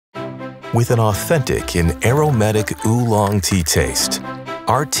With an authentic and aromatic oolong tea taste,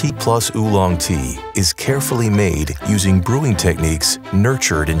 our Tea Plus Oolong tea is carefully made using brewing techniques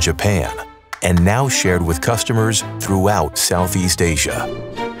nurtured in Japan and now shared with customers throughout Southeast Asia.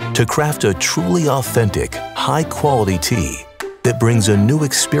 To craft a truly authentic, high-quality tea that brings a new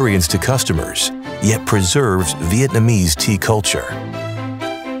experience to customers, yet preserves Vietnamese tea culture.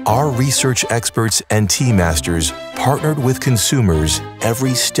 Our research experts and tea masters partnered with consumers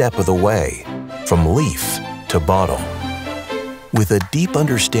every step of the way, from leaf to bottle. With a deep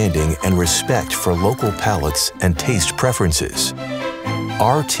understanding and respect for local palates and taste preferences,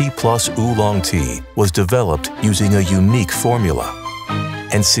 our Tea Plus Oolong tea was developed using a unique formula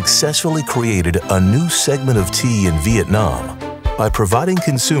and successfully created a new segment of tea in Vietnam by providing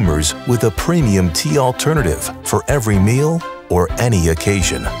consumers with a premium tea alternative for every meal or any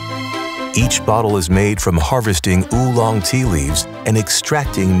occasion. Each bottle is made from harvesting oolong tea leaves and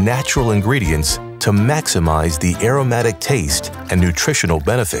extracting natural ingredients to maximize the aromatic taste and nutritional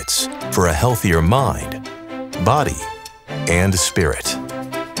benefits for a healthier mind, body, and spirit.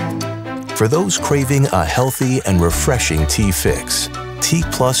 For those craving a healthy and refreshing tea fix, Tea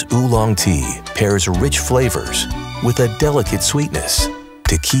Plus Oolong tea pairs rich flavors with a delicate sweetness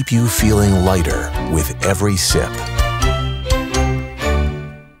to keep you feeling lighter with every sip.